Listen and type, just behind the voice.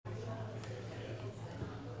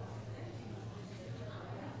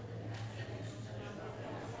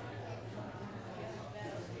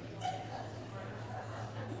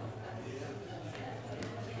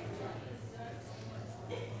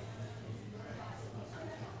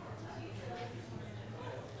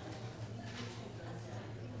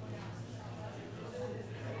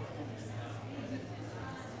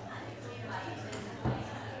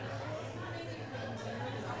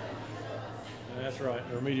right,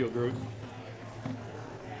 the remedial group.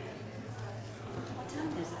 What time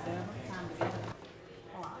is it, Beverly? Time to get up.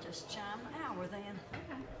 Well, I'll just chime the hour then.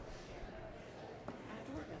 Okay.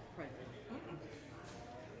 After work, I'll pray. Oh, gosh.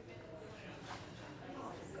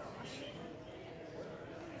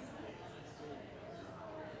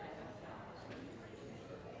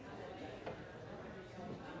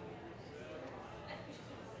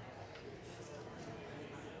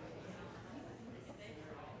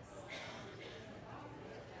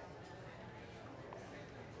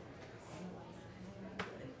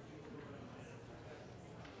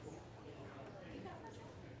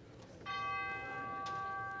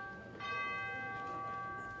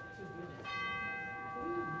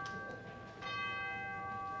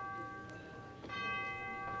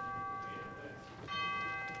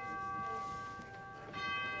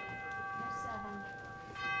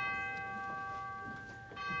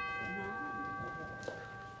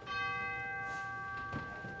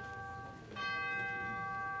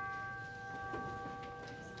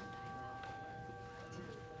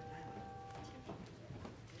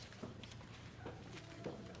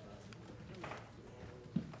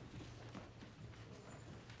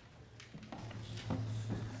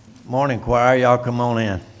 Morning, choir. Y'all come on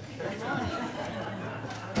in.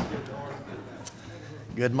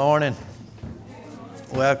 Good morning.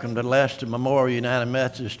 Welcome to Leicester Memorial United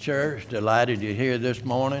Methodist Church. Delighted you're here this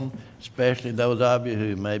morning, especially those of you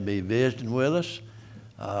who may be visiting with us.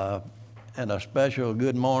 And a special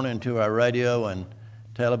good morning to our radio and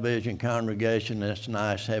television congregation. It's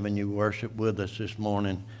nice having you worship with us this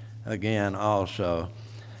morning again also.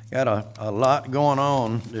 Got a lot going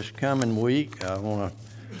on this coming week. I want to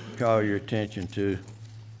call your attention to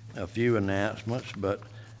a few announcements, but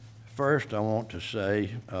first I want to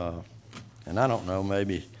say, and I don't know,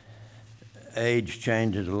 maybe age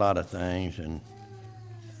changes a lot of things, and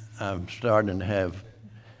I'm starting to have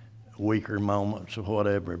weaker moments or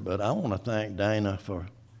whatever, but I want to thank Dana for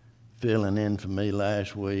filling in for me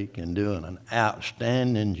last week and doing an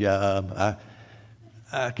outstanding job.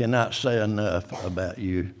 I cannot say enough about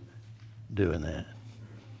you doing that,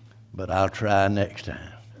 but I'll try next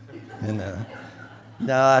time. And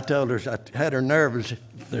no, I told her, I had her nervous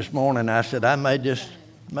this morning. I said, I may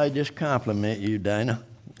just compliment you, Dana,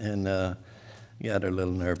 and got her a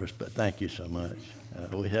little nervous, but thank you so much.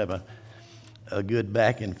 We have a good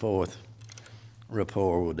back and forth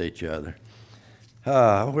rapport with each other.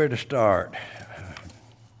 Where to start?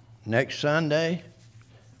 Next Sunday,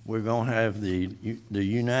 we're going to have the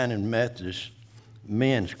United Methodist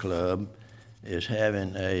Men's Club is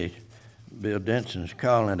having Bill Denson's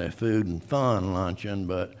calling it a food and fun luncheon,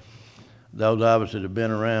 but those of us that have been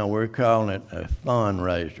around, we're calling it a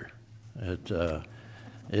fundraiser.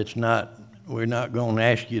 We're not going to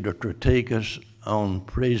ask you to critique us on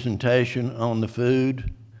presentation on the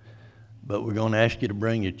food, but we're going to ask you to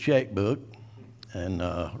bring your checkbook and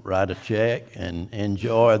write a check and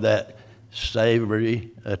enjoy that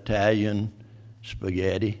savory Italian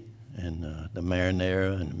spaghetti and the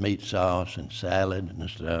marinara and meat sauce and salad and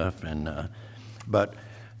stuff. But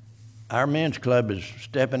our men's club is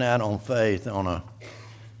stepping out on faith on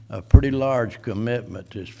a pretty large commitment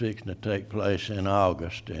that's fixing to take place in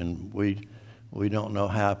August, and we don't know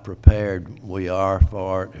how prepared we are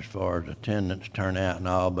for it as far as attendance, turnout, and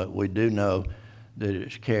all, but we do know that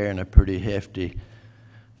it's carrying a pretty hefty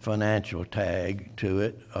financial tag to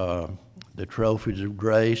it. The Trophies of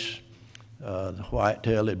Grace, the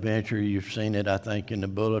Whitetail Adventure, you've seen it, I think, in the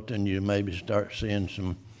bulletin. You maybe start seeing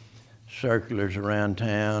some circulars around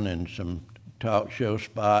town and some talk show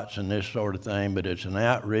spots and this sort of thing, but it's an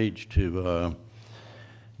outreach to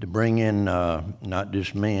bring in not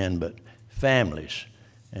just men, but families,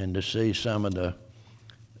 and to see some of the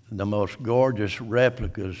most gorgeous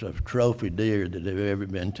replicas of trophy deer that have ever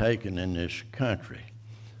been taken in this country,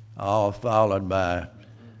 all followed by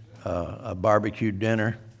a barbecue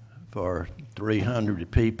dinner for 300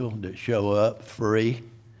 people that show up free,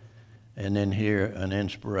 and then hear an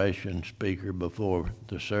inspiration speaker before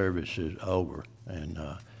the service is over. And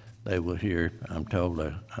they will hear, I'm told,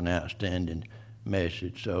 an outstanding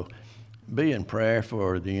message. So be in prayer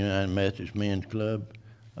for the United Methodist Men's Club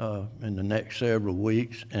in the next several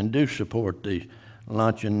weeks, and do support the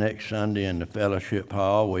luncheon next Sunday in the fellowship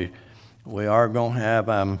hall. We are going to have,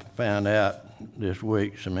 I found out this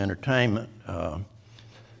week, some entertainment.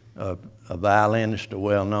 A violinist, a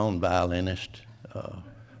well-known violinist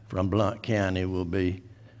from Blount County will be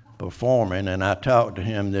performing, and I talked to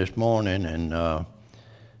him this morning, and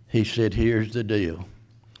he said, here's the deal.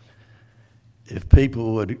 If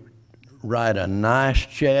people would write a nice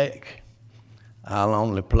check, I'll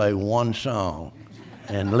only play one song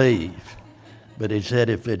and leave. But he said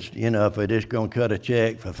if it's, if they're just gonna cut a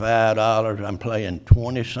check for $5, I'm playing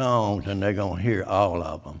 20 songs and they're gonna hear all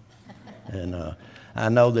of them. And I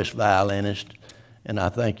know this violinist, and I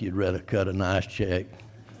think you'd rather cut a nice check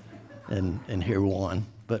and hear one.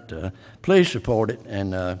 But please support it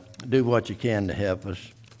and do what you can to help us.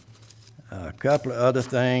 A couple of other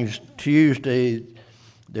things.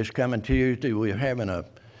 This coming Tuesday, we're having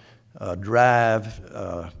a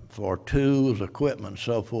drive for tools, equipment, and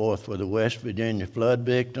so forth for the West Virginia flood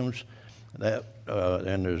victims.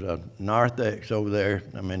 And there's a narthex over there,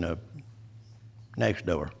 next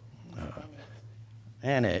door,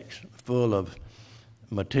 annex full of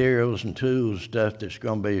materials and tools, stuff that's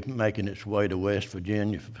going to be making its way to West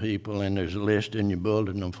Virginia for people, and there's a list in your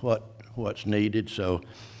bulletin of what's needed, so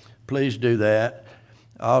please do that.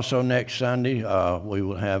 Also next Sunday, we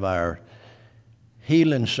will have our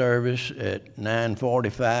healing service at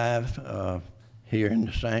 9:45 here in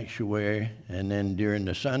the sanctuary, and then during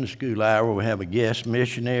the Sunday school hour, we have a guest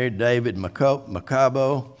missionary, David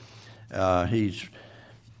Macabo.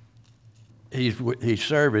 He's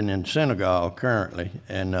serving in Senegal currently,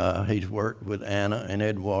 and he's worked with Anna and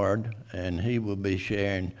Edward, and he will be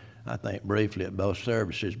sharing, I think, briefly at both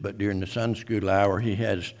services. But during the Sunday school hour, he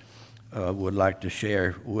would like to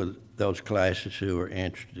share with those classes who are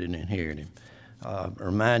interested in hearing him.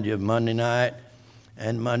 Remind you of Monday night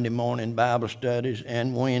and Monday morning Bible studies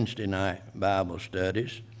and Wednesday night Bible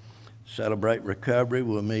studies. Celebrate Recovery.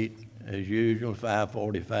 We'll meet as usual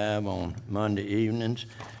 5:45 on Monday evenings.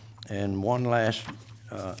 And one last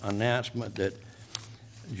announcement that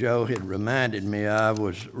Joe had reminded me of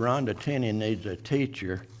was Rhonda Tenney needs a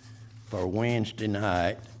teacher for Wednesday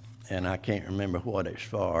night, and I can't remember what it's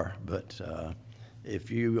for, but if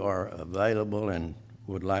you are available and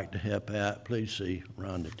would like to help out, please see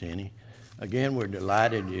Rhonda Tenney. Again, we're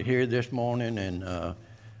delighted you're here this morning, and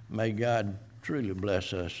may God truly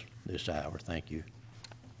bless us this hour. Thank you.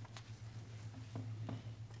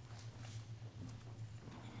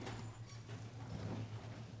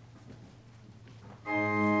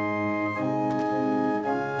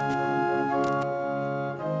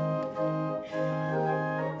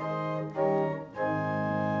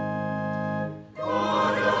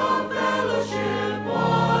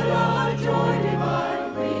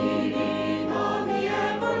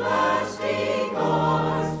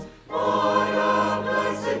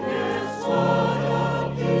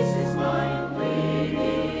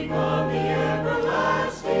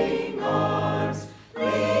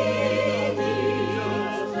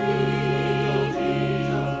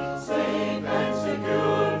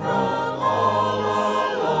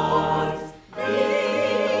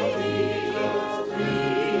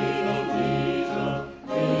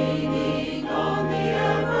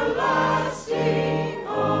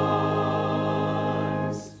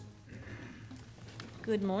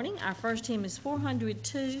 Good morning. Our first hymn is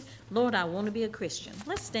 402, Lord, I Want to Be a Christian.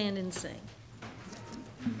 Let's stand and sing.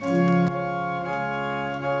 Lord,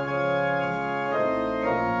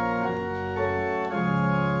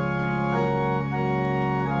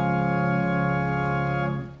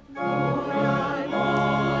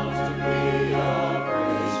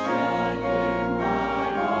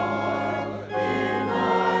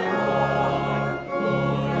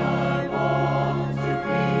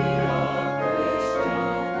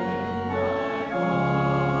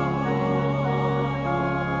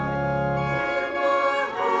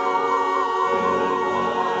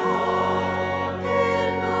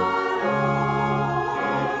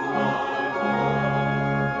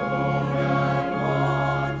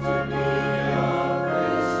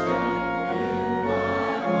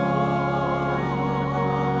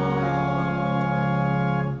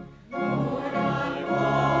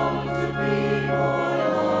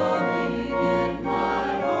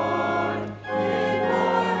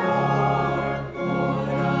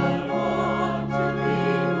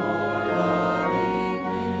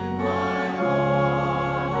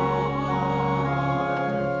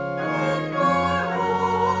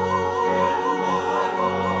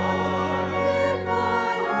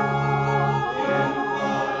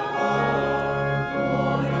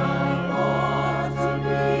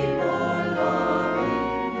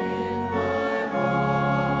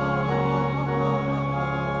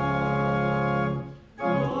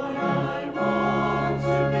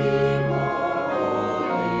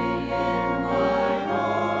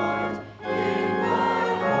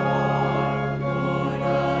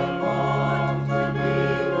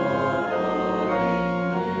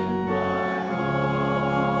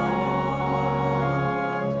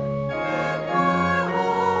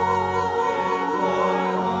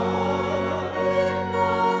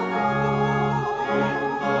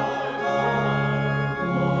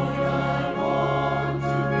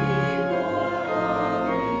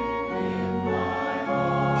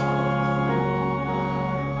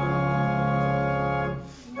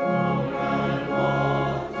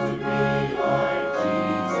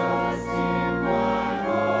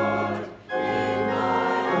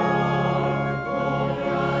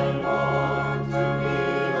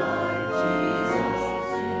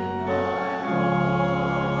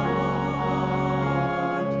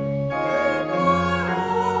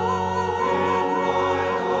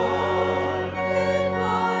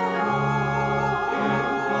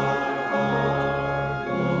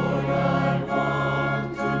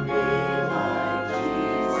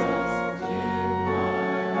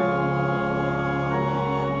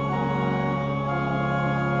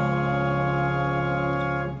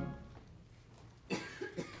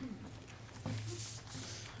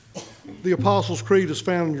 The Apostles' Creed is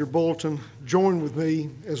found in your bulletin. Join with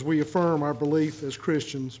me as we affirm our belief as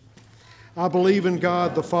Christians. I believe in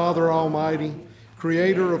God, the Father Almighty,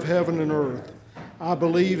 creator of heaven and earth. I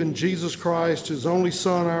believe in Jesus Christ, his only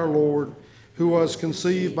Son, our Lord, who was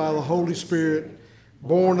conceived by the Holy Spirit,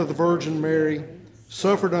 born of the Virgin Mary,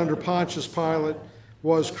 suffered under Pontius Pilate,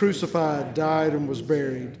 was crucified, died, and was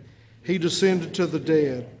buried. He descended to the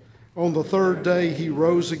dead. On the third day he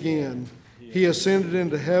rose again. He ascended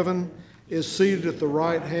into heaven, is seated at the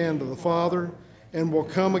right hand of the Father, and will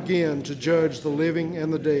come again to judge the living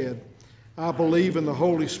and the dead. I believe in the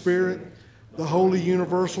Holy Spirit, the holy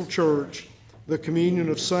universal church, the communion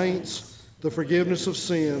of saints, the forgiveness of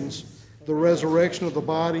sins, the resurrection of the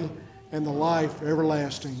body, and the life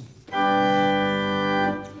everlasting.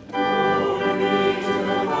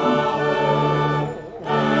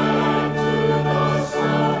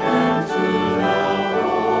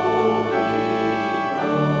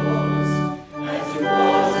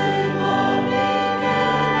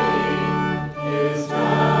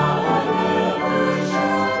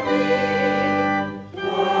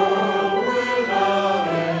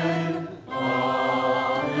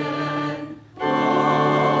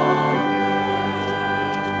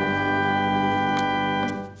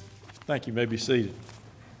 Thank you. You may be seated.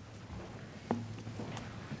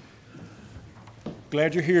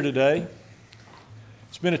 Glad you're here today.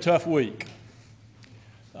 It's been a tough week.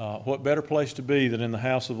 What better place to be than in the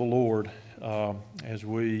house of the Lord as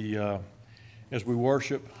we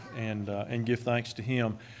worship and give thanks to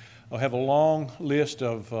Him. I have a long list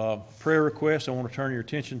of prayer requests I want to turn your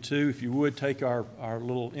attention to. If you would, take our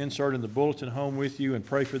little insert in the bulletin home with you and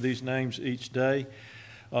pray for these names each day.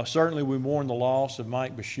 Certainly we mourn the loss of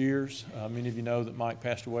Mike Bashirs. Many of you know that Mike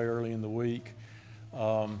passed away early in the week.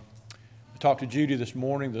 I talked to Judy this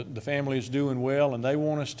morning. The family is doing well, and they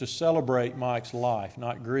want us to celebrate Mike's life,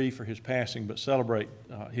 not grieve for his passing, but celebrate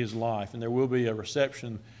his life. And there will be a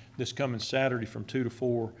reception this coming Saturday from 2 to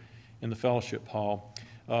 4 in the fellowship hall.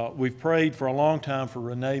 We've prayed for a long time for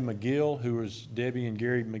Renee McGill, who is Debbie and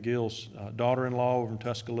Gary McGill's daughter-in-law over in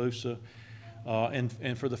Tuscaloosa.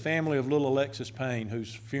 And for the family of little Alexis Payne,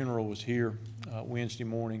 whose funeral was here Wednesday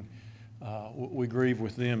morning. We grieve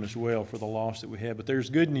with them as well for the loss that we had. But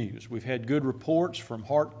there's good news. We've had good reports from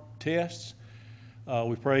heart tests.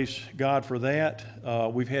 We praise God for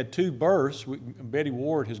that. We've had 2 births. Betty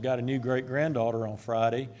Ward has got a new great-granddaughter on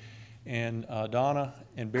Friday, and Donna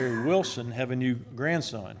and Barry Wilson have a new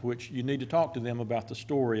grandson, which you need to talk to them about the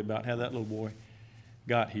story about how that little boy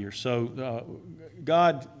got here. So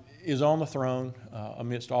God is on the throne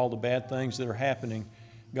amidst all the bad things that are happening.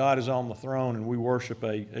 God is on the throne, and we worship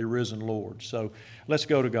a risen Lord. So let's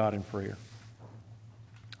go to God in prayer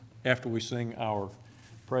after we sing our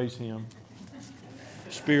praise hymn,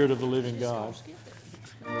 Spirit of the Living God.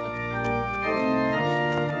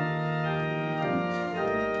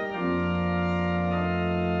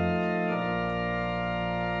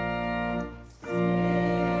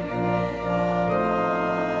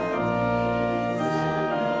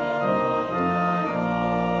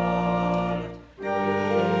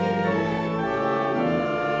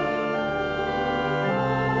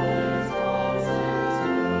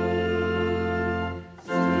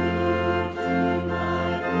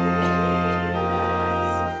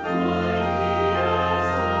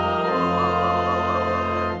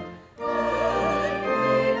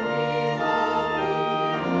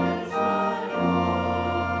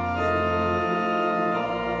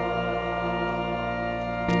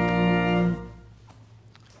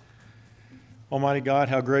 Almighty God,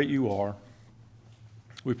 how great you are.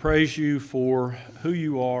 We praise you for who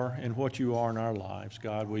you are and what you are in our lives.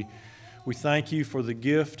 God, we thank you for the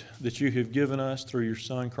gift that you have given us through your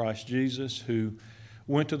Son, Christ Jesus, who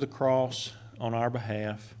went to the cross on our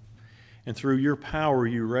behalf. And through your power,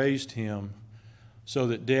 you raised him so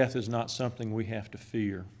that death is not something we have to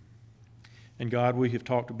fear. And God, we have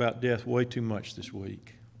talked about death way too much this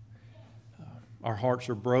week. Our hearts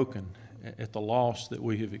are broken at the loss that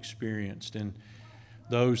we have experienced and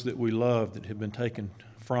those that we love that have been taken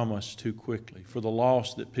from us too quickly, for the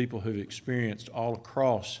loss that people have experienced all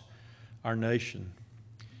across our nation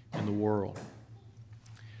and the world.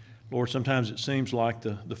 Lord, sometimes it seems like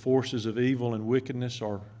the forces of evil and wickedness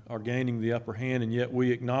are gaining the upper hand, and yet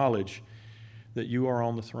we acknowledge that you are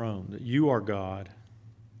on the throne, that you are God,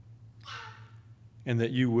 and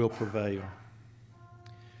that you will prevail.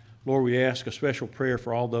 Lord, we ask a special prayer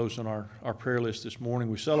for all those on our prayer list this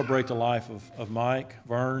morning. We celebrate the life of Mike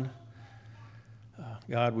Vern.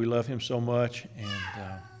 God, we love him so much,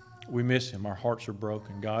 and we miss him. Our hearts are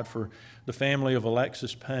broken. God, for the family of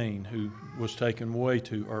Alexis Payne, who was taken way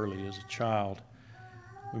too early as a child.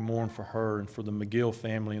 We mourn for her and for the McGill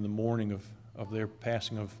family in the mourning of their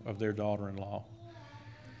passing of their daughter-in-law.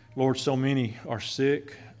 Lord, so many are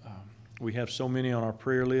sick. We have so many on our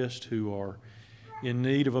prayer list who are in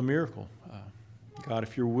need of a miracle. God,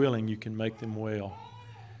 if you're willing, you can make them well.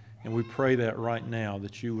 And we pray that right now,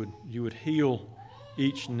 that you would heal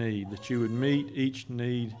each need, that you would meet each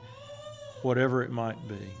need, whatever it might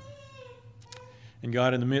be. And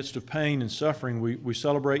God, in the midst of pain and suffering, we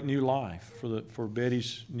celebrate new life for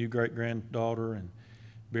Betty's new great-granddaughter and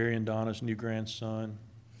Barry and Donna's new grandson.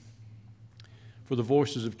 For the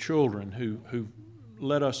voices of children who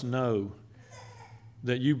let us know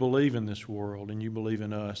that you believe in this world and you believe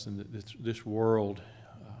in us and that this world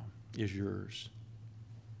is yours.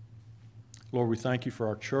 Lord, we thank you for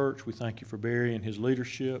our church. We thank you for Barry and his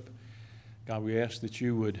leadership. God, we ask that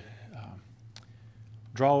you would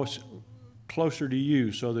draw us closer to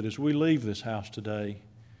you so that as we leave this house today,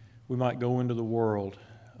 we might go into the world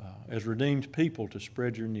as redeemed people to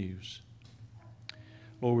spread your news.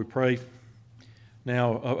 Lord, we pray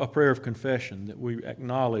now a prayer of confession, that we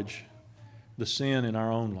acknowledge the sin in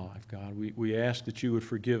our own life, God. We ask that you would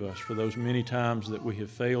forgive us for those many times that we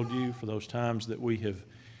have failed you, for those times that we have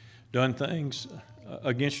done things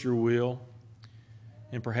against your will,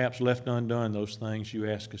 and perhaps left undone those things you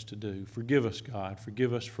ask us to do. Forgive us, God.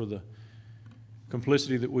 Forgive us for the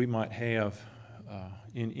complicity that we might have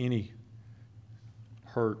in any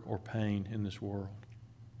hurt or pain in this world.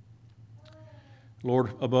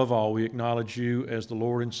 Lord, above all, we acknowledge you as the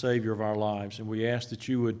Lord and Savior of our lives, and we ask that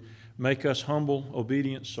you would make us humble,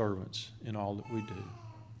 obedient servants in all that we do.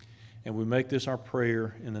 And we make this our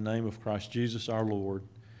prayer in the name of Christ Jesus our Lord,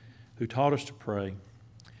 who taught us to pray,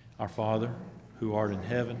 Our Father, who art in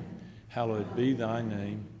heaven, hallowed be thy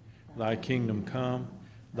name. Thy kingdom come,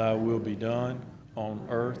 thy will be done on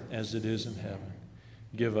earth as it is in heaven.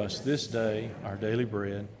 Give us this day our daily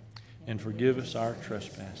bread, and forgive us our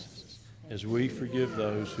trespasses, as we forgive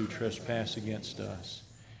those who trespass against us.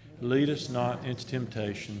 Lead us not into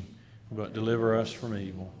temptation, but deliver us from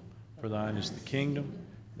evil. For thine is the kingdom,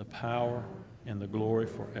 the power, and the glory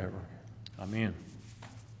forever. Amen.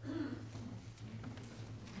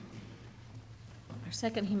 Our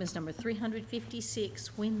second hymn is number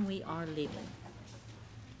 356, When We Are Living.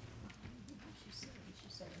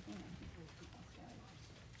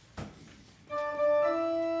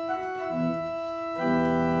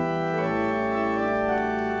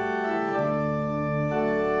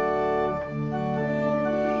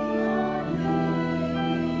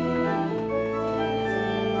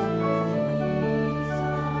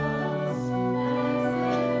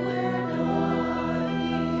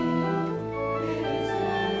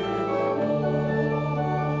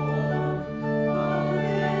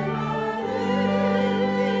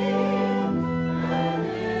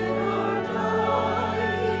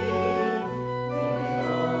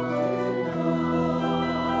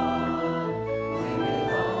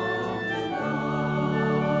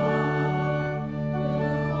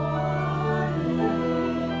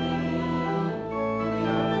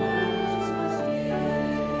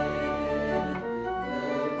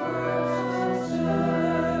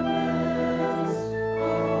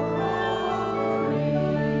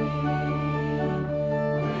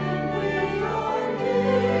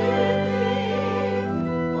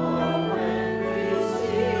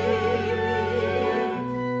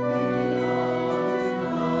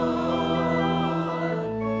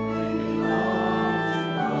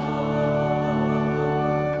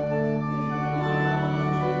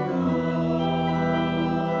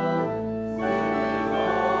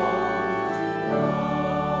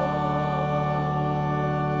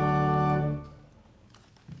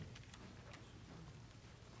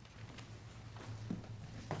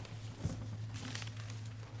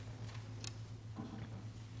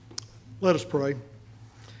 Let us pray.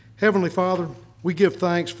 Heavenly Father, we give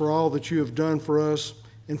thanks for all that you have done for us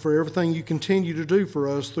and for everything you continue to do for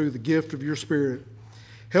us through the gift of your Spirit.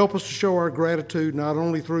 Help us to show our gratitude not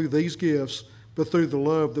only through these gifts, but through the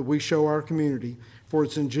love that we show our community. For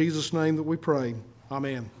it's in Jesus' name that we pray.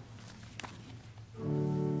 Amen.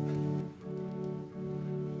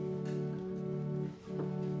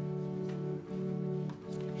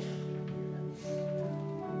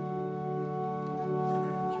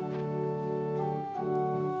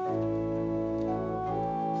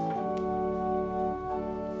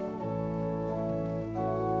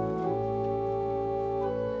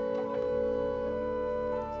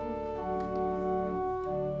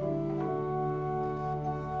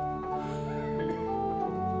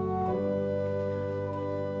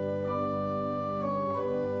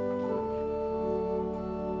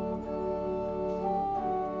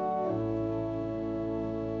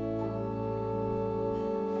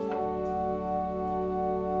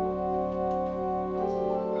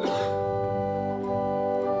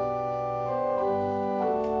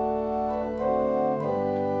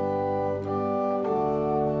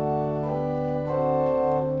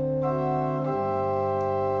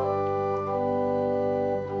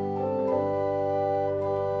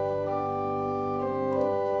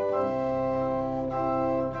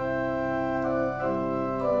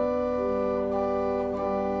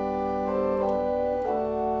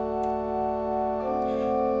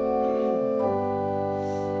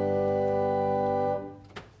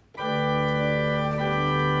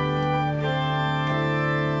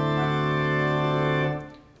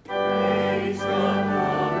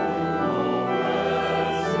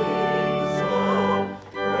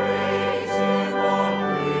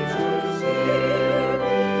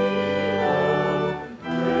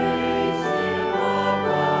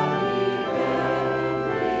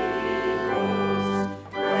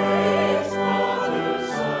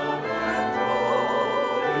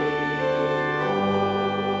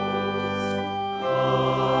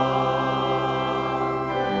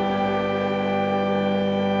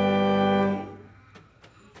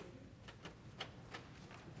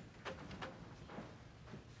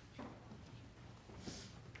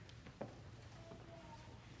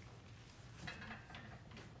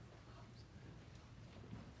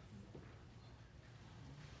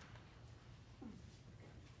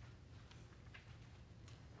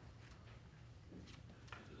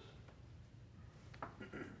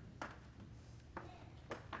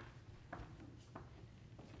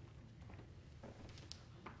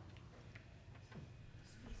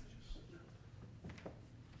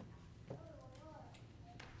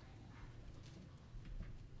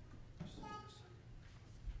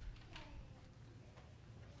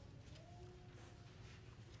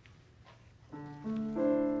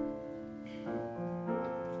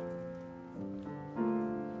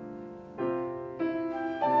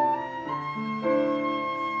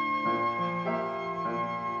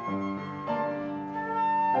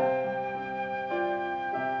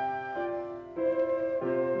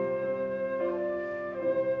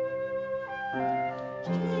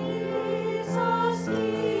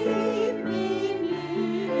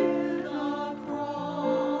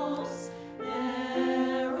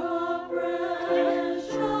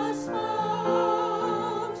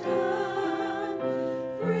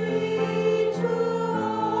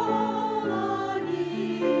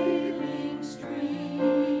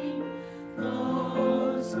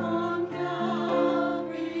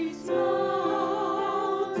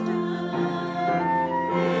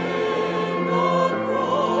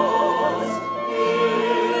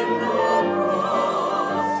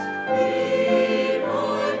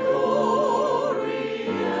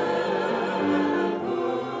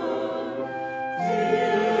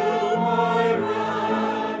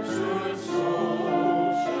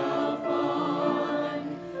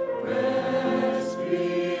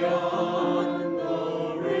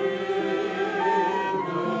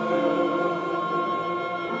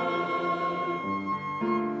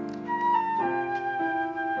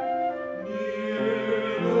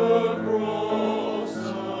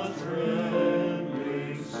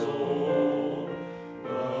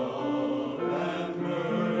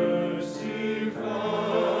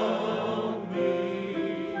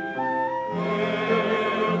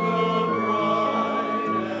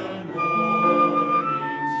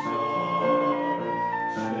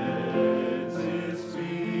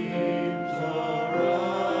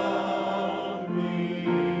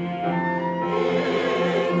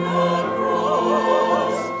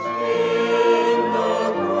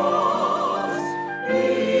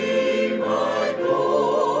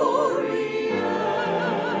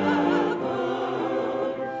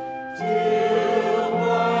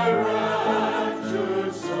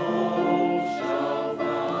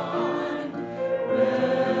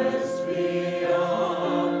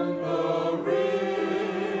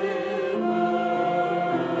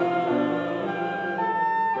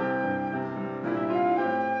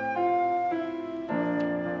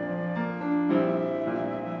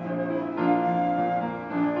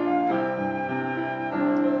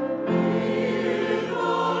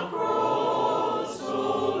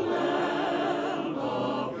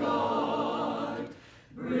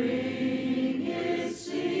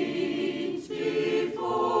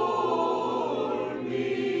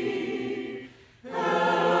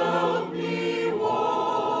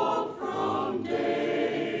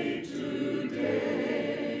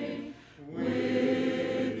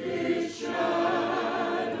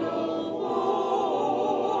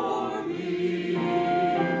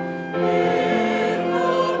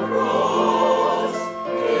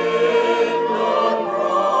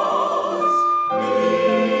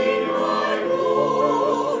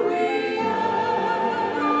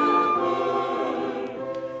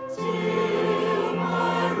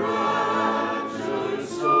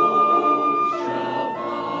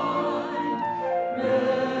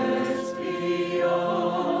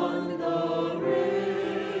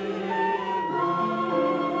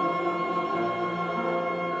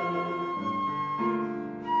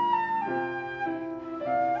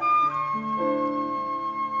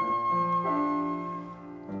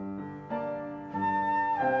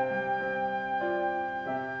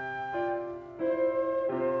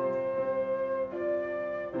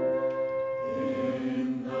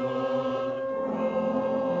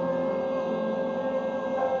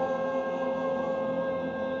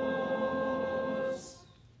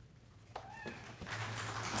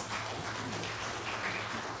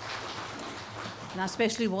 And I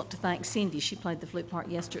especially want to thank Cindy. She played the flute part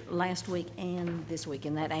last week and this week,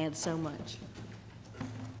 and that adds so much.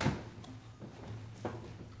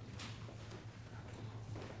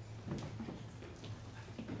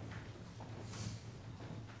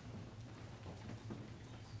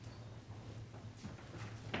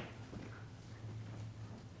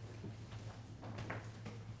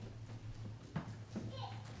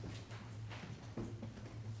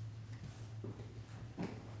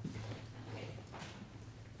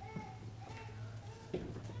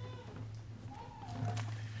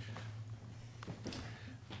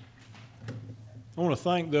 I want to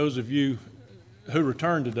thank those of you who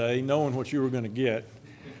returned today, knowing what you were going to get.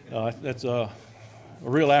 That's a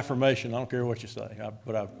real affirmation. I don't care what you say,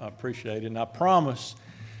 but I appreciate it. And I promise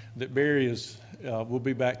that Barry will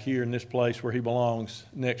be back here in this place where he belongs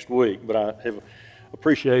next week. But I have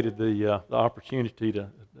appreciated the opportunity to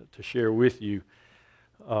share with you.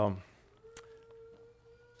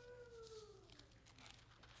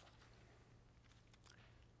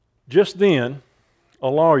 Just then, a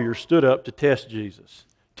lawyer stood up to test Jesus.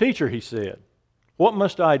 "Teacher," he said, "what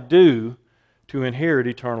must I do to inherit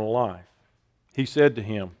eternal life?" He said to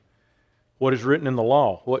him, "What is written in the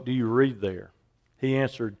law? What do you read there?" He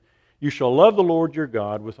answered, "You shall love the Lord your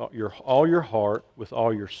God with all your heart, with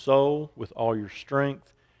all your soul, with all your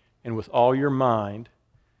strength, and with all your mind,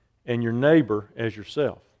 and your neighbor as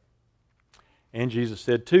yourself." And Jesus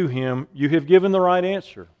said to him, "You have given the right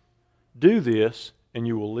answer. Do this, and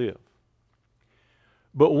you will live."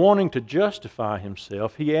 But wanting to justify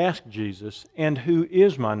himself, he asked Jesus, "And who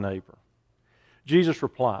is my neighbor?" Jesus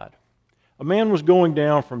replied, "A man was going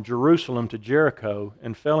down from Jerusalem to Jericho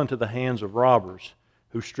and fell into the hands of robbers,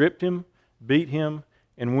 who stripped him, beat him,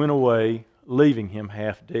 and went away, leaving him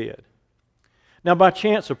half dead. Now by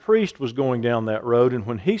chance a priest was going down that road, and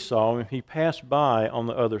when he saw him, he passed by on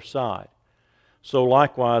the other side. So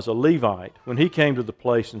likewise a Levite, when he came to the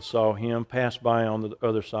place and saw him, passed by on the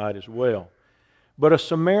other side as well. But a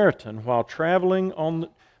Samaritan, while traveling on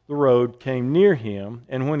the road, came near him,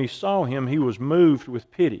 and when he saw him, he was moved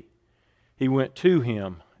with pity. He went to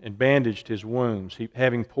him and bandaged his wounds,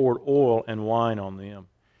 having poured oil and wine on them.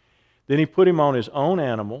 Then he put him on his own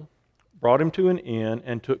animal, brought him to an inn,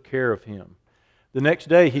 and took care of him. The next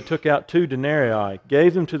day he took out 2 denarii,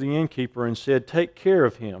 gave them to the innkeeper, and said, "Take care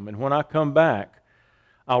of him, and when I come back,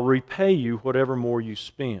 I'll repay you whatever more you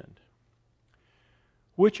spend."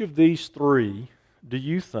 Which of these 3 do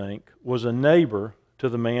you think was a neighbor to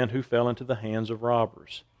the man who fell into the hands of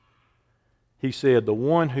robbers? He said, "The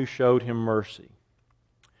one who showed him mercy."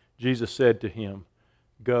 Jesus said to him,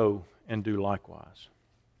 "Go and do likewise."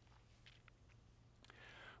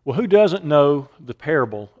 Well, who doesn't know the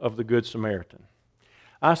parable of the Good Samaritan?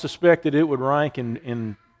 I suspect that it would rank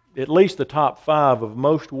in at least the top 5 of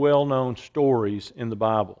most well-known stories in the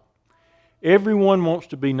Bible. Everyone wants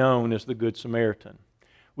to be known as the Good Samaritan.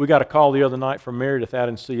 We got a call the other night from Meredith out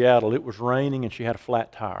in Seattle. It was raining and she had a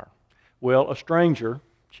flat tire. Well, a stranger,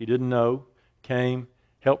 she didn't know, came,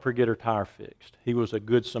 helped her get her tire fixed. He was a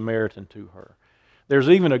good Samaritan to her. There's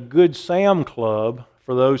even a Good Sam Club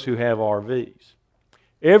for those who have RVs.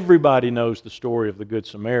 Everybody knows the story of the Good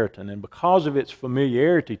Samaritan, and because of its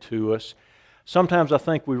familiarity to us, sometimes I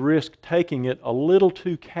think we risk taking it a little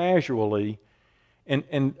too casually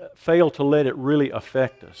and fail to let it really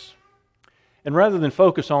affect us. And rather than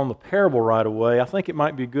focus on the parable right away, I think it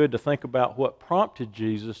might be good to think about what prompted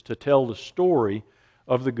Jesus to tell the story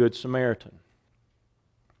of the Good Samaritan.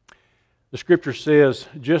 The Scripture says,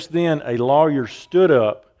 "Just then a lawyer stood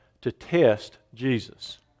up to test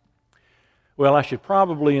Jesus." Well, I should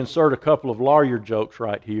probably insert a couple of lawyer jokes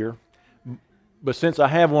right here, but since I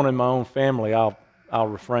have one in my own family, I'll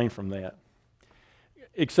refrain from that.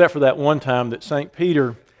 Except for that one time that St.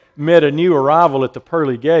 Peter met a new arrival at the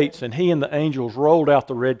pearly gates, and he and the angels rolled out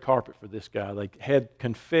the red carpet for this guy. They had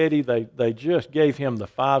confetti. They just gave him the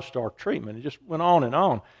 5-star treatment. It just went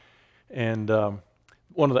on. And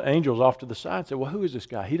one of the angels off to the side said, "Well, who is this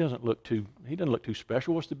guy? He doesn't look too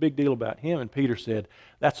special. What's the big deal about him?" And Peter said,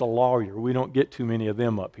 "That's a lawyer. We don't get too many of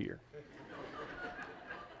them up here."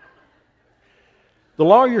 The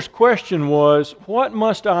lawyer's question was, "What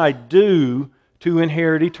must I do to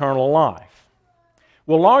inherit eternal life?"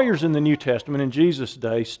 Well, lawyers in the New Testament in Jesus'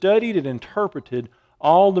 day studied and interpreted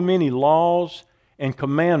all the many laws and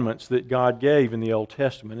commandments that God gave in the Old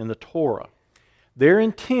Testament, in the Torah. Their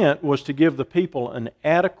intent was to give the people an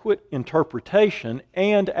adequate interpretation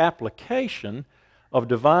and application of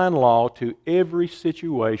divine law to every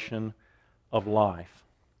situation of life.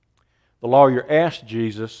 The lawyer asked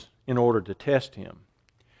Jesus in order to test him,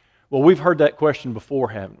 Well, we've heard that question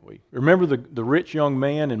before, haven't we? Remember the rich young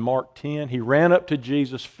man in Mark 10? He ran up to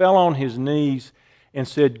Jesus, fell on his knees, and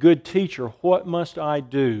said, "Good teacher, what must I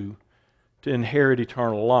do to inherit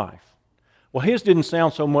eternal life?" Well, his didn't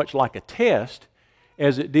sound so much like a test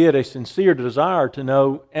as it did a sincere desire to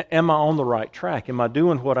know, am I on the right track? Am I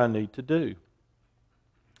doing what I need to do?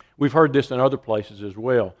 We've heard this in other places as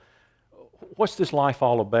well. What's this life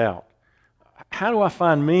all about? How do I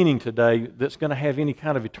find meaning today that's going to have any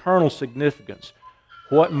kind of eternal significance?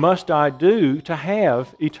 What must I do to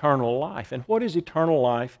have eternal life? And what is eternal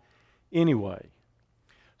life anyway?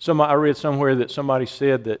 I read somewhere that somebody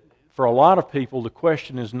said that for a lot of people, the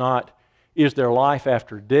question is not, is there life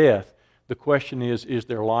after death? The question is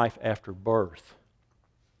there life after birth?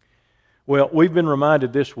 Well, we've been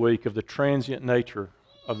reminded this week of the transient nature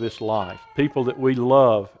of this life. People that we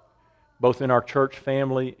love, both in our church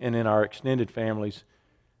family and in our extended families,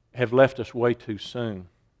 have left us way too soon.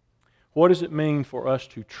 What does it mean for us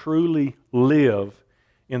to truly live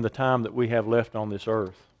in the time that we have left on this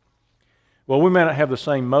earth? Well, we may not have the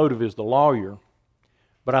same motive as the lawyer,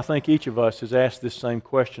 but I think each of us has asked this same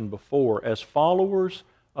question before. As followers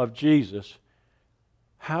of Jesus,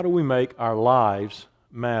 how do we make our lives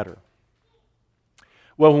matter?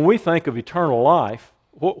 Well, when we think of eternal life,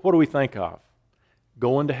 what do we think of?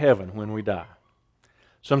 Going to heaven when we die.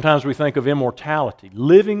 Sometimes we think of immortality,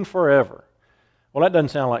 living forever. Well, that doesn't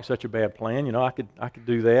sound like such a bad plan. You know, I could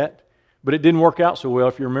do that. But it didn't work out so well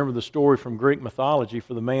if you remember the story from Greek mythology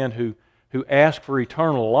for the man who asked for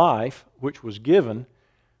eternal life, which was given,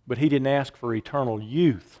 but he didn't ask for eternal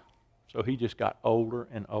youth. So he just got older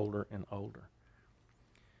and older and older.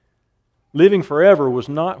 Living forever was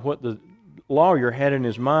not what the lawyer had in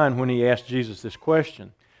his mind when he asked Jesus this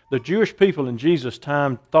question. The Jewish people in Jesus'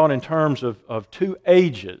 time thought in terms of two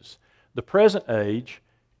ages, the present age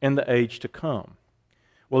and the age to come.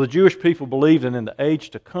 Well, the Jewish people believed that in the age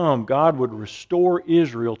to come, God would restore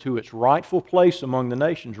Israel to its rightful place among the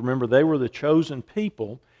nations. Remember, they were the chosen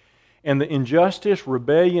people, and the injustice,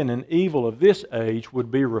 rebellion, and evil of this age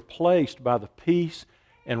would be replaced by the peace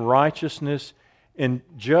and righteousness and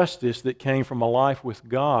justice that came from a life with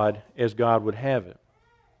God as God would have it.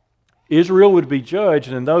 Israel would be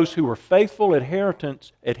judged, and those who were faithful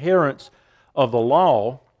adherents of the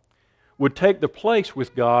law would take the place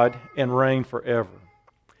with God and reign forever.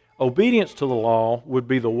 Obedience to the law would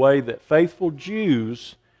be the way that faithful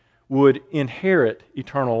Jews would inherit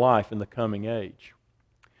eternal life in the coming age.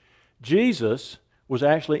 Jesus was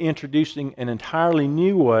actually introducing an entirely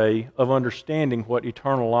new way of understanding what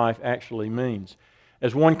eternal life actually means.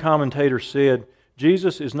 As one commentator said,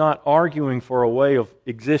 Jesus is not arguing for a way of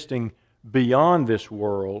existing beyond this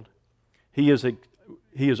world. He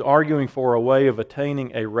is arguing for a way of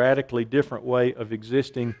attaining a radically different way of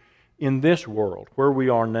existing in this world, where we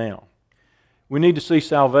are now. We need to see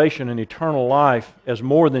salvation and eternal life as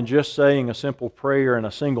more than just saying a simple prayer in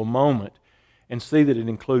a single moment, and see that it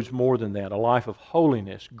includes more than that, a life of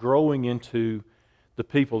holiness, growing into the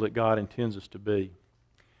people that God intends us to be.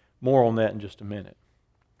 More on that in just a minute.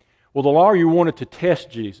 Well, the lawyer wanted to test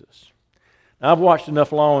Jesus. Now, I've watched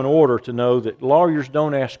enough Law and Order to know that lawyers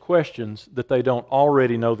don't ask questions that they don't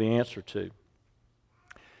already know the answer to.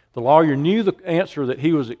 The lawyer knew the answer that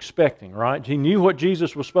he was expecting, right? He knew what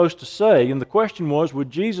Jesus was supposed to say, and the question was,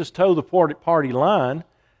 would Jesus toe the party line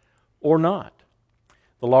or not?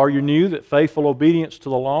 The lawyer knew that faithful obedience to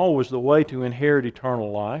the law was the way to inherit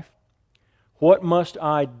eternal life. What must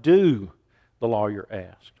I do? The lawyer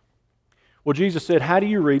asked. Well, Jesus said, how do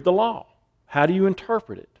you read the law? How do you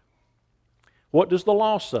interpret it? What does the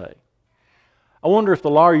law say? I wonder if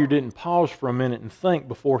the lawyer didn't pause for a minute and think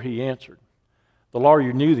before he answered. The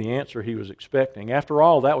lawyer knew the answer he was expecting. After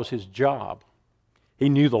all, that was his job. He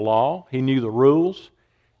knew the law, he knew the rules,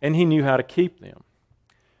 and he knew how to keep them.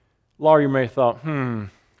 The lawyer may have thought,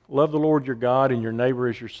 love the Lord your God and your neighbor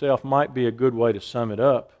as yourself might be a good way to sum it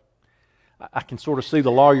up. I can sort of see the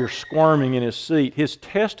lawyer squirming in his seat. His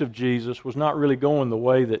test of Jesus was not really going the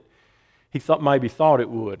way that he maybe thought it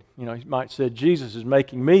would. You know, he might have said, Jesus is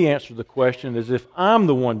making me answer the question as if I'm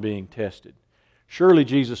the one being tested. Surely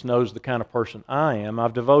Jesus knows the kind of person I am.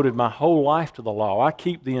 I've devoted my whole life to the law. I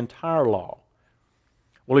keep the entire law.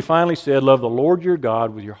 Well, he finally said, love the Lord your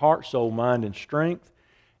God with your heart, soul, mind, and strength,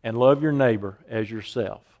 and love your neighbor as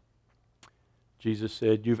yourself. Jesus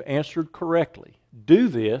said, you've answered correctly. Do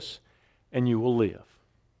this, and you will live.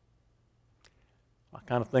 I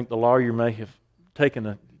kind of think the lawyer may have taken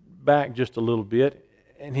it back just a little bit,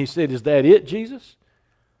 and he said, is that it, Jesus?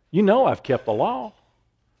 You know I've kept the law.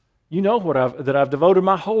 You know that I've devoted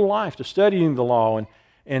my whole life to studying the law,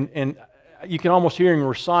 and you can almost hear him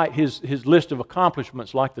recite his list of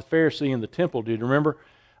accomplishments like the Pharisee in the temple did. Remember,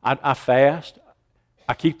 I fast,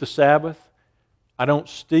 I keep the Sabbath, I don't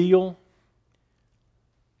steal.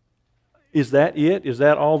 Is that it? Is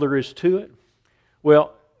that all there is to it?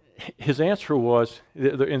 Well, his answer was,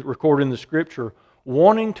 recorded in the Scripture,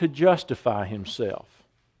 wanting to justify himself.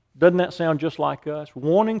 Doesn't that sound just like us?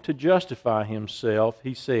 Wanting to justify himself,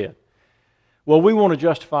 he said. Well, we want to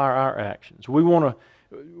justify our actions. We want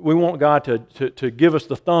God to give us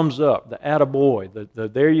the thumbs up, the attaboy, the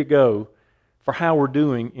there you go, for how we're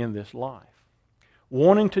doing in this life.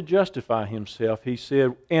 Wanting to justify himself, he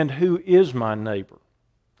said, and who is my neighbor?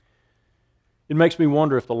 It makes me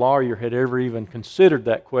wonder if the lawyer had ever even considered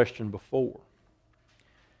that question before.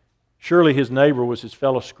 Surely his neighbor was his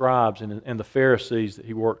fellow scribes and the Pharisees that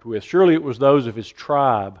he worked with. Surely it was those of his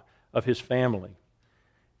tribe, of his family.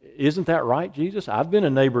 Isn't that right, Jesus? I've been a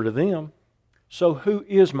neighbor to them. So who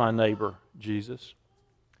is my neighbor, Jesus?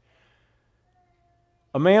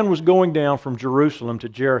 A man was going down from Jerusalem to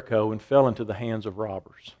Jericho and fell into the hands of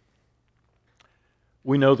robbers.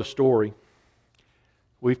 We know the story.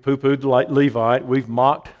 We've poo-pooed the Levite. We've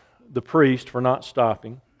mocked the priest for not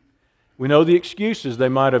stopping. We know the excuses they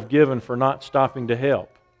might have given for not stopping to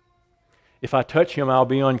help. If I touch him, I'll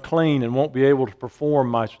be unclean and won't be able to perform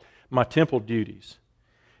my temple duties.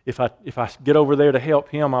 If I get over there to help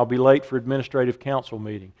him, I'll be late for administrative council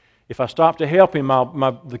meeting. If I stop to help him,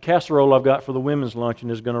 the casserole I've got for the women's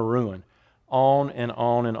luncheon is going to ruin. On and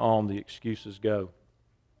on and on the excuses go.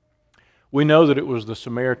 We know that it was the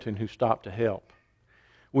Samaritan who stopped to help.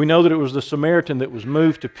 We know that it was the Samaritan that was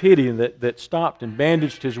moved to pity and that stopped and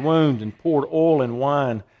bandaged his wound and poured oil and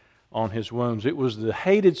wine on his wounds. It was the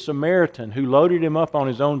hated Samaritan who loaded him up on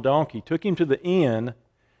his own donkey, took him to the inn,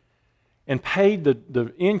 and paid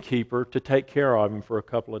the innkeeper to take care of him for a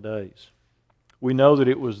couple of days. We know that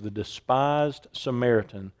it was the despised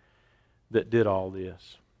Samaritan that did all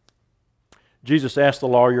this. Jesus asked the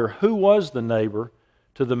lawyer, who was the neighbor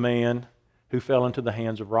to the man who fell into the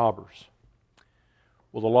hands of robbers?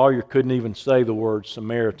 Well, the lawyer couldn't even say the word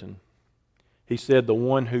Samaritan. He said, the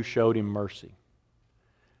one who showed him mercy.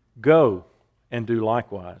 Go and do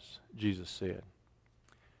likewise, Jesus said.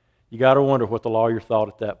 You got to wonder what the lawyer thought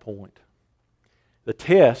at that point. The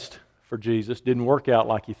test for Jesus didn't work out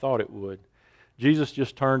like he thought it would. Jesus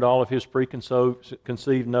just turned all of his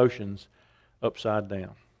preconceived notions upside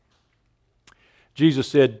down. Jesus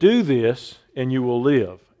said, do this and you will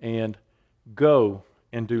live, and go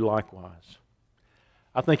and do likewise.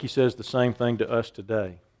 I think he says the same thing to us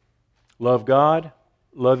today. Love God,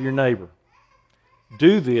 love your neighbor.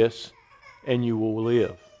 Do this and you will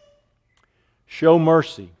live. Show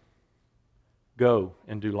mercy, go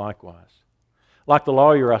and do likewise. Like the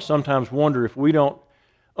lawyer, I sometimes wonder if we don't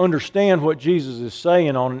understand what Jesus is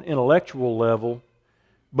saying on an intellectual level,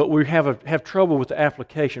 but we have trouble with the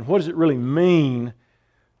application. What does it really mean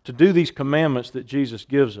to do these commandments that Jesus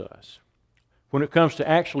gives us? When it comes to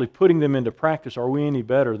actually putting them into practice, are we any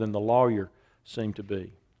better than the lawyer seemed to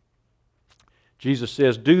be? Jesus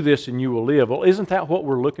says, do this and you will live. Well, isn't that what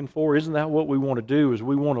we're looking for? Isn't that what we want to do? Is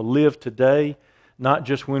we want to live today, not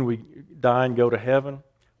just when we die and go to heaven?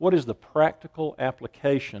 What is the practical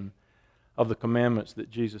application of the commandments that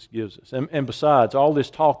Jesus gives us? And besides, all this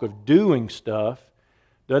talk of doing stuff,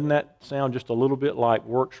 doesn't that sound just a little bit like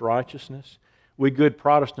works righteousness? We good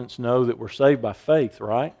Protestants know that we're saved by faith,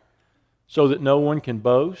 right? So that no one can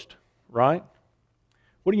boast, right?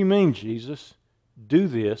 What do you mean, Jesus? Do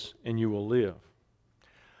this and you will live.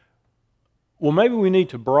 Well, maybe we need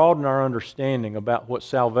to broaden our understanding about what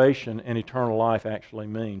salvation and eternal life actually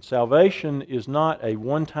mean. Salvation is not a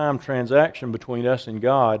one-time transaction between us and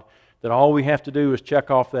God that all we have to do is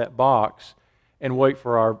check off that box and wait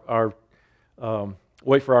for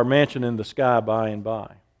our mansion in the sky by and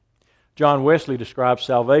by. John Wesley describes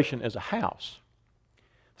salvation as a house.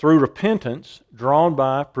 Through repentance, drawn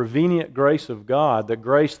by prevenient grace of God, the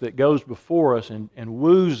grace that goes before us and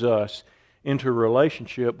woos us into a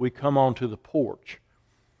relationship, we come onto the porch.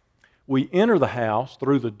 We enter the house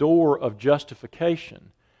through the door of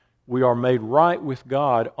justification. We are made right with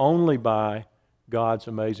God only by God's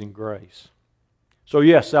amazing grace. So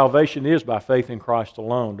yes, salvation is by faith in Christ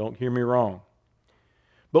alone. Don't hear me wrong.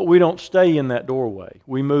 But we don't stay in that doorway.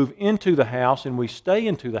 We move into the house and we stay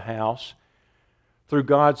into the house through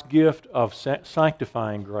God's gift of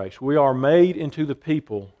sanctifying grace. We are made into the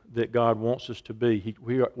people that God wants us to be.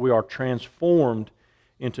 We are transformed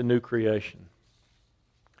into new creation.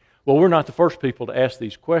 Well, we're not the first people to ask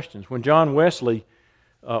these questions. When John Wesley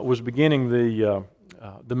was beginning the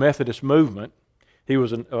Methodist movement, he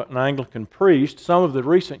was an Anglican priest. Some of the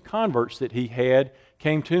recent converts that he had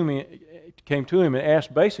came to him and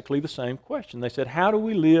asked basically the same question. They said, how do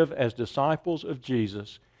we live as disciples of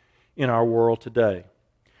Jesus in our world today?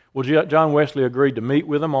 Well, John Wesley agreed to meet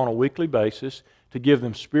with them on a weekly basis to give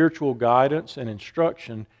them spiritual guidance and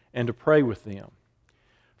instruction and to pray with them.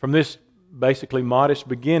 From this basically modest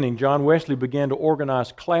beginning, John Wesley began to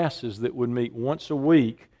organize classes that would meet once a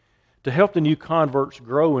week to help the new converts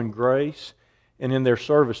grow in grace and in their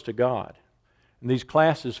service to God. And these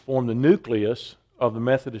classes formed the nucleus of the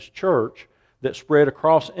Methodist Church that spread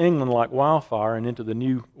across England like wildfire and into the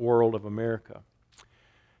new world of America.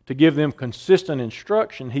 To give them consistent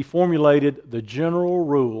instruction, he formulated the general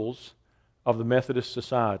rules of the Methodist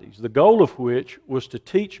societies, the goal of which was to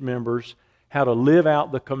teach members how to live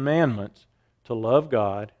out the commandments to love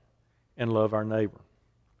God and love our neighbor.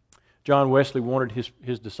 John Wesley wanted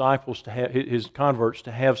his disciples to have, his converts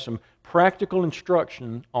to have some practical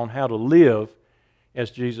instruction on how to live as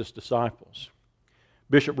Jesus' disciples.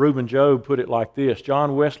 Bishop Reuben Job put it like this: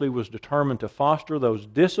 John Wesley was determined to foster those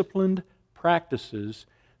disciplined practices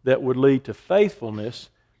that would lead to faithfulness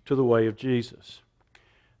to the way of Jesus.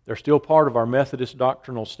 They're still part of our Methodist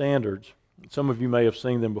doctrinal standards. Some of you may have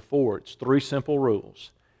seen them before. It's 3 simple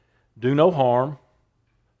rules: do no harm,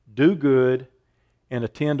 do good, and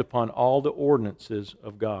attend upon all the ordinances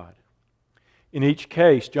of God. In each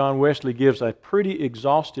case, John Wesley gives a pretty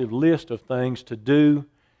exhaustive list of things to do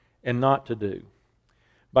and not to do.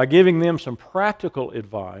 By giving them some practical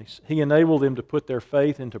advice, he enabled them to put their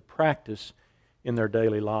faith into practice in their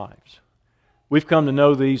daily lives. We've come to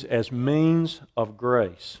know these as means of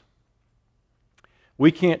grace.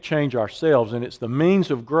 We can't change ourselves, and it's the means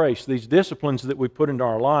of grace, these disciplines that we put into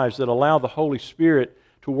our lives, that allow the Holy Spirit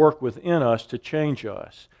to work within us to change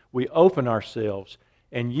us. We open ourselves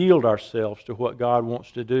and yield ourselves to what God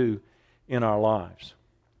wants to do in our lives.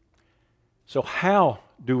 So how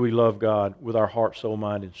do we love God with our heart, soul,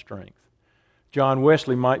 mind, and strength? John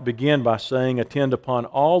Wesley might begin by saying, attend upon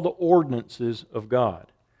all the ordinances of God.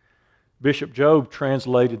 Bishop Job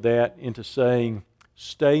translated that into saying,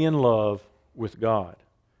 stay in love with God.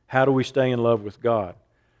 How do we stay in love with God?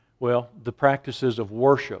 Well, the practices of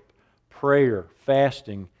worship, prayer,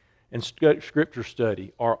 fasting, and scripture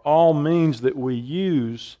study are all means that we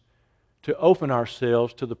use to open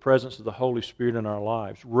ourselves to the presence of the Holy Spirit in our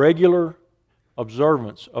lives. Regular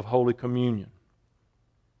observance of Holy Communion.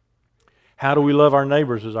 How do we love our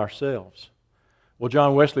neighbors as ourselves? Well,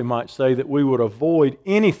 John Wesley might say that we would avoid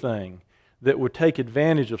anything that would take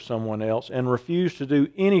advantage of someone else and refuse to do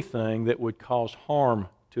anything that would cause harm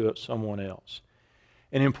to someone else.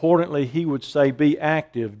 And importantly, he would say, be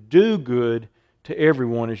active, do good to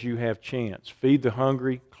everyone as you have chance. Feed the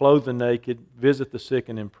hungry, clothe the naked, visit the sick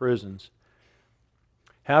and in prisons.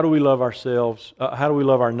 How do we love ourselves? How do we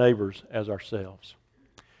love our neighbors as ourselves?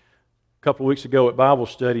 A couple of weeks ago at Bible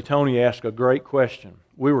study, Tony asked a great question.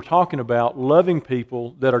 We were talking about loving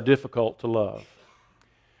people that are difficult to love.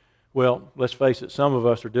 Well, let's face it, some of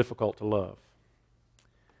us are difficult to love.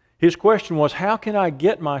 His question was, how can I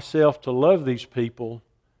get myself to love these people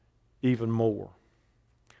even more?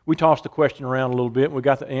 We tossed the question around a little bit, and we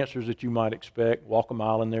got the answers that you might expect. Walk a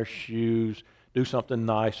mile in their shoes, do something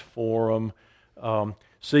nice for them,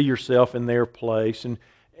 see yourself in their place. And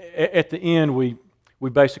at the end, we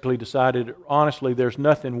basically decided, honestly, there's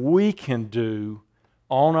nothing we can do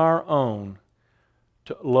on our own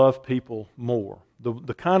to love people more.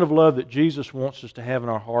 The kind of love that Jesus wants us to have in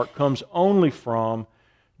our heart comes only from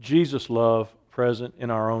Jesus' love present in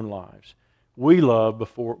our own lives. We love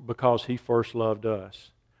because He first loved us.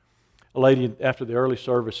 A lady after the early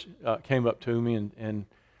service came up to me and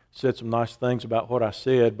said some nice things about what I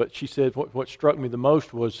said, but she said what struck me the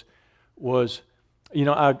most was you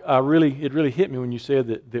know, it really hit me when you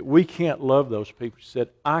said that we can't love those people. She said,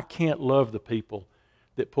 I can't love the people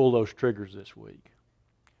that pull those triggers this week.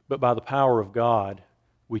 But by the power of God,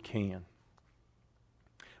 we can.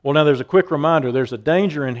 Well, now there's a quick reminder. There's a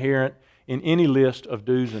danger inherent in any list of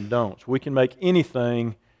do's and don'ts. We can make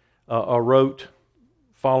anything a rote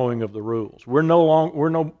following of the rules. We're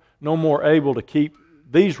no more able to keep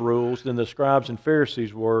these rules than the scribes and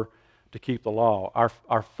Pharisees were to keep the law.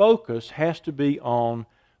 Our focus has to be on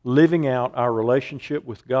living out our relationship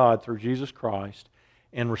with God through Jesus Christ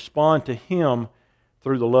and respond to Him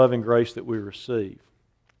through the love and grace that we receive.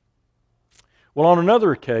 Well, on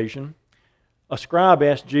another occasion, a scribe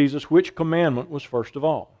asked Jesus which commandment was first of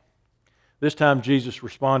all. This time Jesus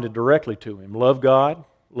responded directly to him, love God,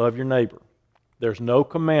 love your neighbor. There's no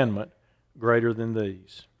commandment greater than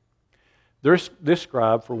these. This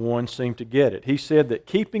scribe, for one, seemed to get it. He said that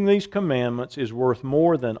keeping these commandments is worth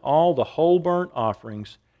more than all the whole burnt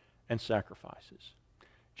offerings and sacrifices.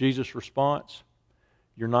 Jesus' response,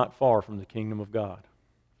 you're not far from the kingdom of God.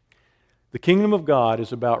 The kingdom of God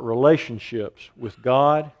is about relationships with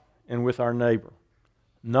God and with our neighbor,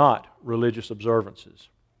 not religious observances.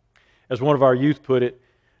 As one of our youth put it,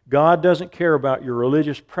 God doesn't care about your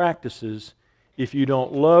religious practices if you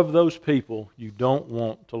don't love those people you don't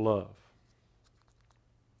want to love.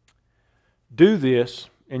 Do this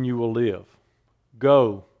and you will live.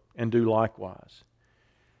 Go and do likewise.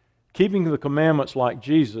 Keeping the commandments like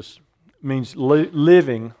Jesus means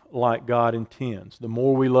living like God intends. The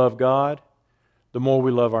more we love God, the more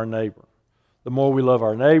we love our neighbor. The more we love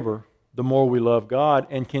our neighbor, the more we love God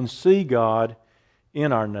and can see God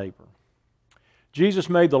in our neighbor. Jesus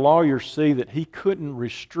made the lawyer see that he couldn't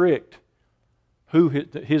restrict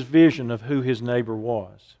his vision of who his neighbor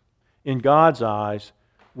was. In God's eyes,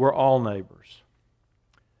 we're all neighbors.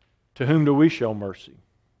 To whom do we show mercy?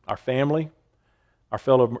 Our family? Our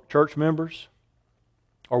fellow church members?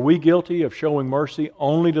 Are we guilty of showing mercy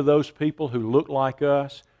only to those people who look like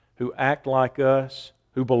us, who act like us,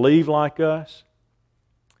 who believe like us?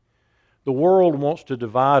 The world wants to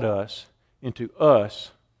divide us into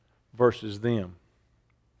us versus them.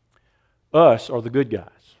 Us are the good guys.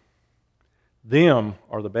 Them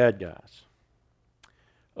are the bad guys.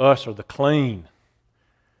 Us are the clean.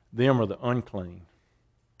 Them are the unclean.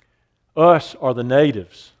 Us are the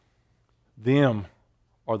natives. Them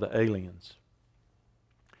are the aliens.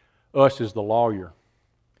 Us is the lawyer.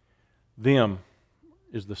 Them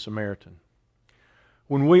is the Samaritan.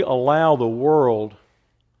 When we allow the world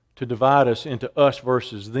to divide us into us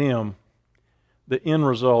versus them, the end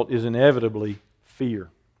result is inevitably fear.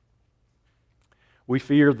 We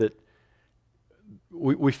fear that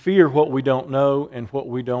we fear what we don't know and what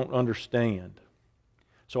we don't understand.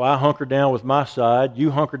 So I hunker down with my side,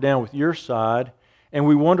 you hunker down with your side, and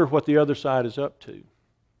we wonder what the other side is up to.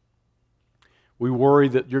 We worry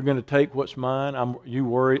that you're going to take what's mine. I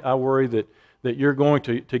worry that you're going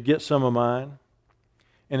to get some of mine.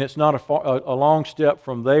 And it's not a long step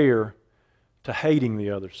from there to hating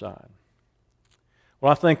the other side.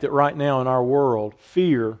 Well, I think that right now in our world,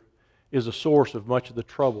 fear is a source of much of the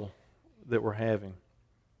trouble that we're having.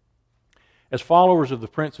 As followers of the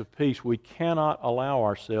Prince of Peace, we cannot allow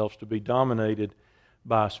ourselves to be dominated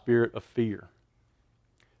by a spirit of fear.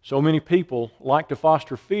 So many people like to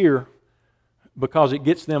foster fear because it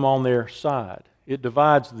gets them on their side. It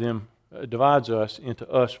divides us into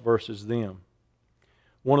us versus them.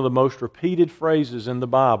 One of the most repeated phrases in the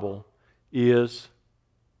Bible is,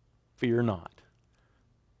 fear not.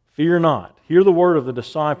 Fear not. Hear the word of the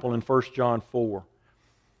disciple in 1 John 4.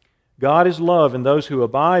 God is love, and those who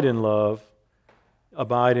abide in love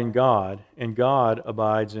abide in God, and God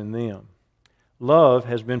abides in them. Love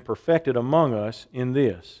has been perfected among us in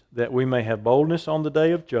this, that we may have boldness on the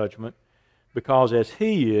day of judgment, because as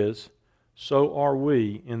He is, so are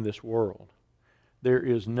we in this world. There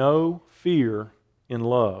is no fear in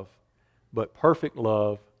love, but perfect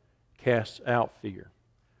love casts out fear.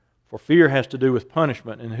 For fear has to do with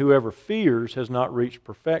punishment, and whoever fears has not reached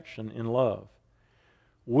perfection in love.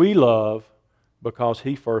 We love because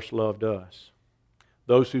He first loved us.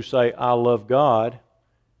 Those who say, I love God,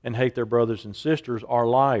 and hate their brothers and sisters are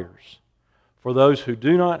liars. For those who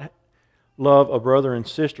do not love a brother and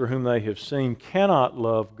sister whom they have seen cannot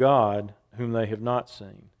love God whom they have not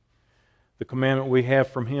seen. The commandment we have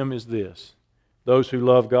from Him is this: those who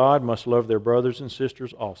love God must love their brothers and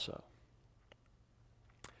sisters also.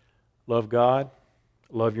 Love God,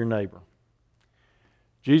 love your neighbor.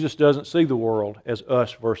 Jesus doesn't see the world as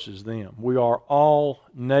us versus them. We are all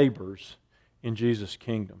neighbors in Jesus'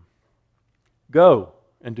 kingdom. Go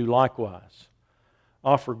and do likewise.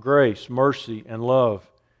 Offer grace, mercy, and love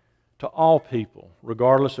to all people,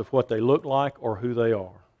 regardless of what they look like or who they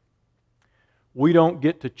are. We don't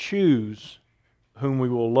get to choose whom we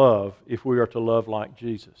will love if we are to love like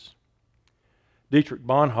Jesus. Dietrich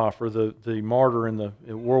Bonhoeffer, the martyr in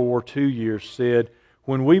World War II years, said,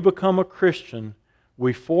 when we become a Christian,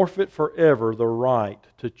 we forfeit forever the right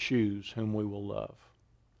to choose whom we will love.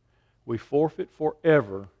 We forfeit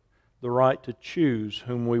forever the right to choose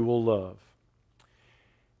whom we will love.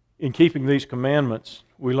 In keeping these commandments,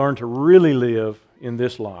 we learn to really live in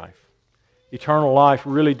this life. Eternal life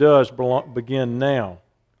really does begin now.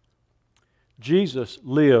 Jesus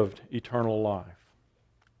lived eternal life.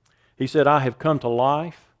 He said, I have come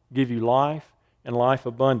to give you life, and life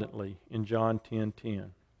abundantly, in John 10:10.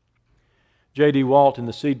 J.D. Walt in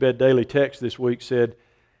the Seedbed Daily Text this week said,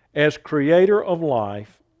 as creator of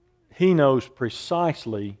life, He knows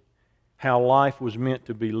precisely how life was meant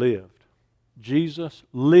to be lived. Jesus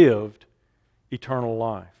lived eternal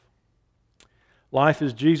life. Life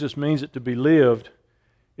as Jesus means it to be lived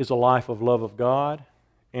is a life of love of God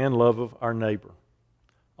and love of our neighbor,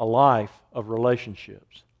 a life of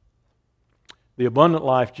relationships. The abundant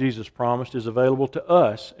life Jesus promised is available to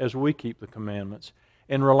us as we keep the commandments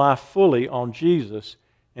and rely fully on Jesus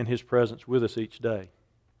and His presence with us each day.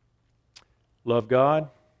 Love God,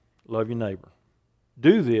 love your neighbor.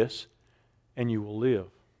 Do this, and you will live.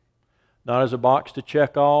 Not as a box to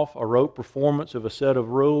check off, a rote performance of a set of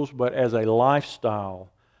rules, but as a lifestyle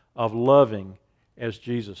of loving as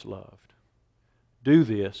Jesus loved. Do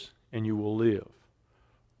this, and you will live.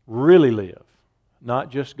 Really live.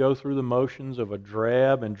 Not just go through the motions of a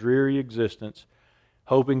drab and dreary existence,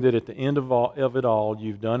 hoping that at the end of it all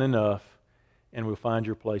you've done enough and will find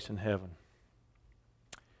your place in heaven.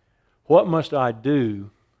 What must I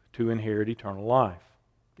do to inherit eternal life?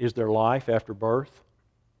 Is there life after birth?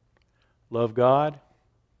 Love God,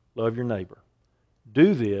 love your neighbor.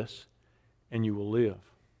 Do this, and you will live.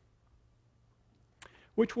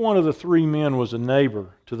 Which one of the three men was a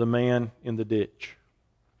neighbor to the man in the ditch?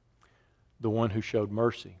 The one who showed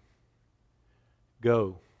mercy.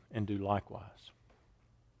 Go and do likewise.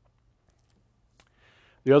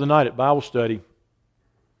 The other night at Bible study,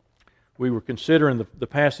 we were considering the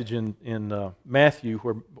passage in Matthew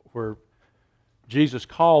where Jesus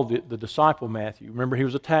called the disciple Matthew. Remember, he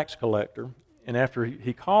was a tax collector, and after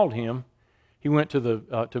he called him, he went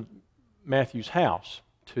to Matthew's house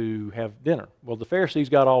to have dinner. Well, the Pharisees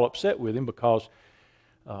got all upset with him because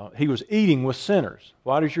he was eating with sinners.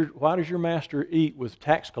 Why does your master eat with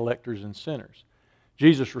tax collectors and sinners?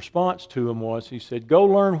 Jesus' response to him was, he said, "Go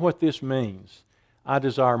learn what this means. I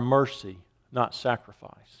desire mercy, not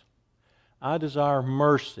sacrifice." I desire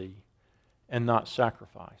mercy and not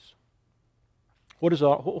sacrifice. What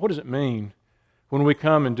does it mean when we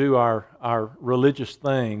come and do our religious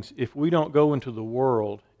things if we don't go into the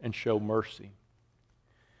world and show mercy?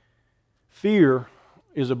 Fear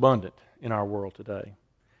is abundant in our world today.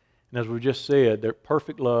 And as we just said, that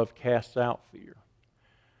perfect love casts out fear.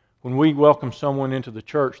 When we welcome someone into the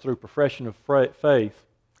church through profession of faith,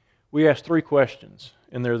 we ask three questions,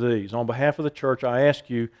 and they're these. On behalf of the church, I ask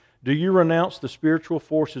you, do you renounce the spiritual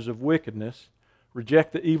forces of wickedness,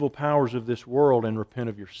 reject the evil powers of this world, and repent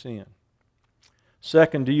of your sin?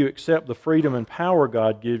 Second, do you accept the freedom and power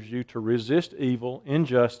God gives you to resist evil,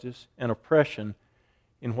 injustice, and oppression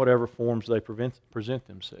in whatever forms they present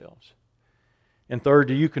themselves? And third,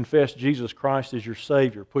 do you confess Jesus Christ as your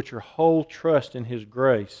Savior, put your whole trust in His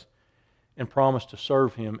grace, and promise to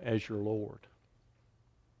serve Him as your Lord?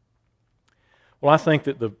 Well, I think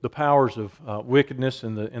that the powers of wickedness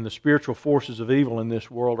and the spiritual forces of evil in this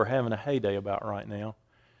world are having a heyday about right now.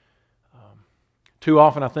 Too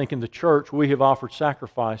often, I think, in the church, we have offered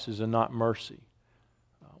sacrifices and not mercy.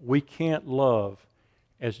 We can't love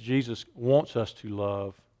as Jesus wants us to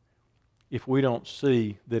love if we don't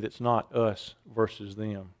see that it's not us versus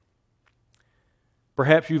them.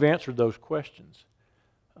 Perhaps you've answered those questions.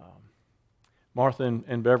 Martha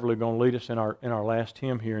and Beverly are going to lead us in our last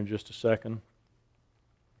hymn here in just a second.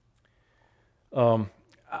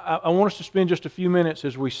 I want us to spend just a few minutes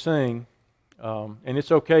as we sing, and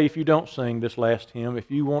it's okay if you don't sing this last hymn. If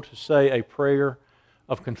you want to say a prayer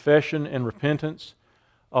of confession and repentance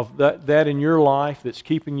of that in your life that's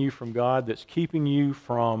keeping you from God, that's keeping you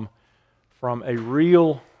from a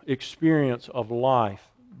real experience of life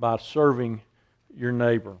by serving your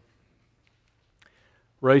neighbor.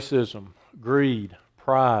 Racism, greed,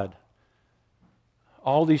 pride,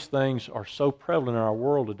 all these things are so prevalent in our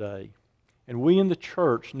world today. And we in the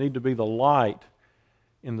church need to be the light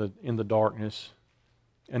in the darkness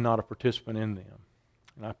and not a participant in them.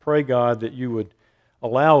 And I pray, God, that you would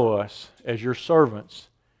allow us as your servants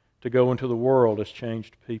to go into the world as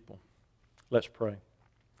changed people. Let's pray.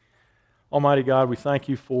 Almighty God, we thank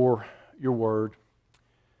you for your word.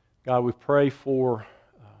 God, we pray for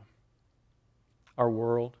our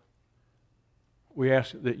world. We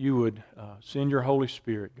ask that you would send your Holy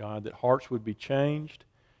Spirit, God, that hearts would be changed,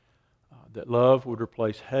 that love would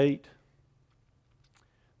replace hate,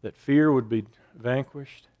 that fear would be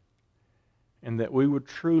vanquished, and that we would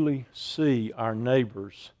truly see our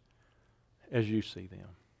neighbors as you see them.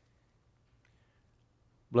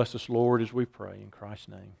 Bless us, Lord, as we pray. In Christ's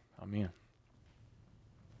name, amen.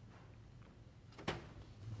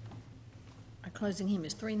 Our closing hymn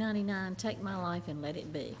is 399, Take My Life and Let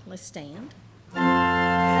It Be. Let's stand.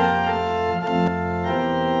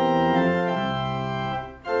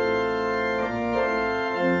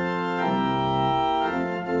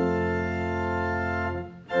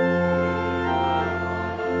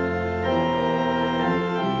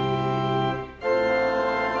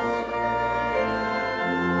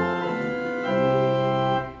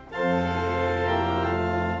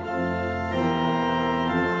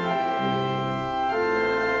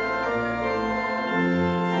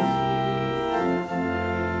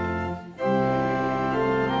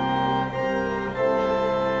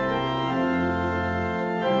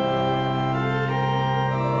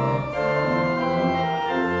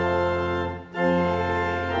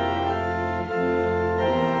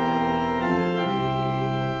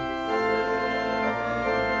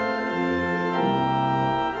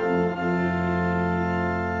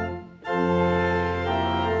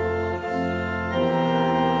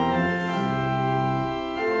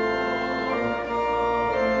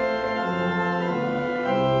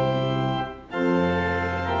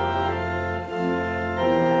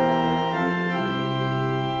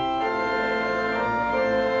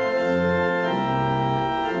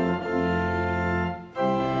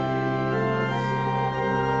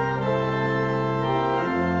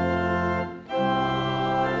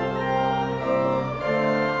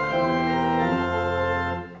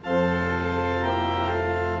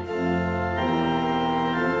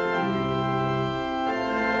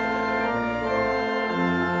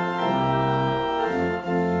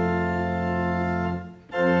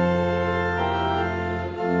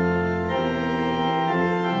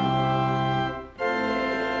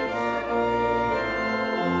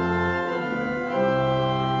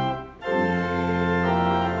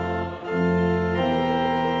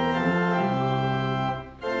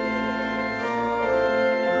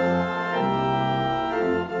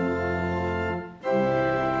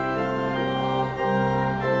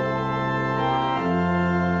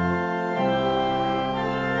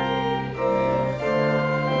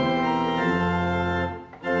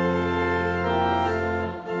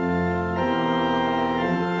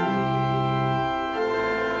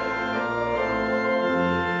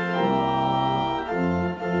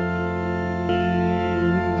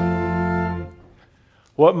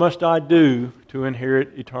 What must I do to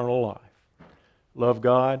inherit eternal life? Love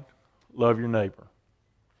God, love your neighbor.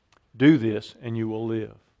 Do this and you will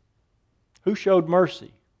live. Who showed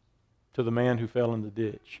mercy to the man who fell in the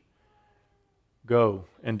ditch? Go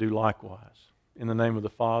and do likewise. In the name of the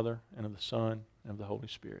Father, and of the Son, and of the Holy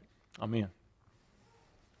Spirit. Amen.